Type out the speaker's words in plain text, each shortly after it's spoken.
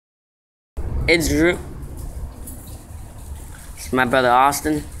It's Drew. It's my brother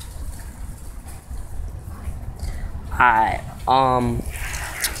Austin. Alright,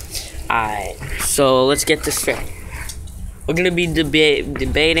 so let's get this straight. We're gonna be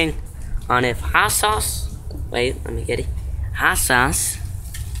debating on if hot sauce, wait, let me get it. Hot sauce,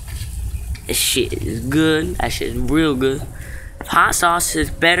 this shit is good, that shit is real good. If hot sauce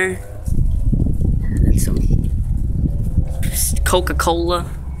is better than some Coca-Cola,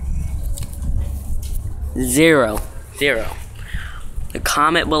 zero.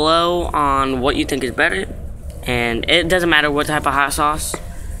 Comment below on what you think is better. And it doesn't matter what type of hot sauce,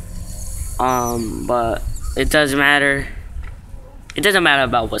 but it doesn't matter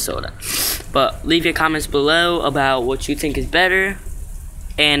about what soda. But leave your comments below about what you think is better,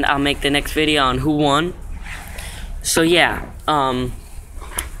 and I'll make the next video on who won. So yeah,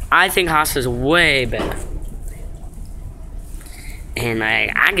 I think hot sauce is way better, and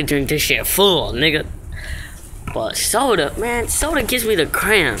I could drink this shit full, nigga. But soda, man, soda gives me the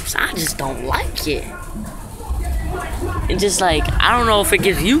cramps. I just don't like it. It's just like, I don't know if it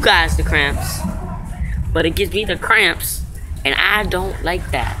gives you guys the cramps, but it gives me the cramps, and I don't like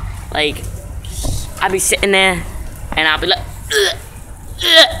that. Like, I be sitting there, and I'll be like, ugh,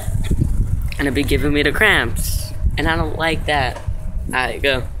 ugh, and it be giving me the cramps, and I don't like that. Alright,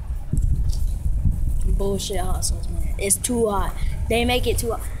 go. Bullshit hot sauce, man. It's too hot. They make it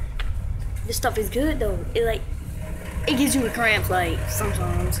too hot. This stuff is good though. It gives you the cramps, like,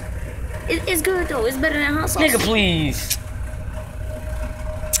 sometimes. It's good though. It's better than hot sauce. Nigga, please.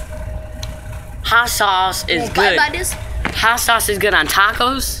 Hot sauce is good. Like this? Hot sauce is good on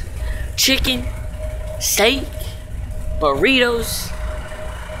tacos, chicken, steak, burritos.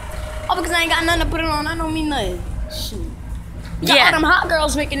 Oh, because I ain't got nothing to put it on. I don't mean nothing. Shoot. Yeah. All them hot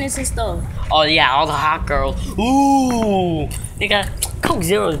girls making this and stuff. Oh yeah, all the hot girls. Ooh, nigga, Coke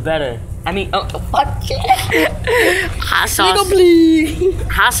Zero is better. I mean, fuck yeah. Hot sauce. Nigga, please.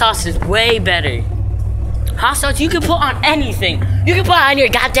 Hot sauce is way better. Hot sauce you can put on anything. You can put it on your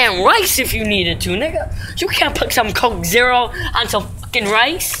goddamn rice if you needed to, nigga. You can't put some Coke Zero on some fucking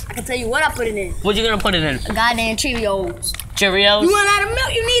rice. I can tell you what I put it in. What you gonna put it in? A goddamn Cheerios. Cheerios? You run out of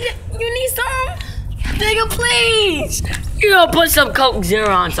milk? You need some? Nigga, please. You gonna put some Coke Zero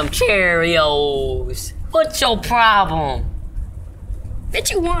on some Cheerios. What's your problem? Bet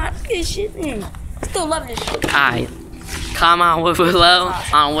you want this shit in. I still love this shit. Alright. Comment below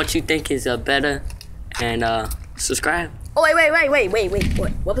on what you think is better. And subscribe. Oh wait.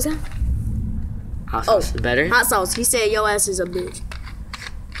 What was that? Hot sauce is better. Hot sauce. He said your ass is a bitch.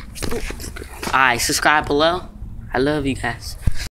 Alright, subscribe below. I love you guys.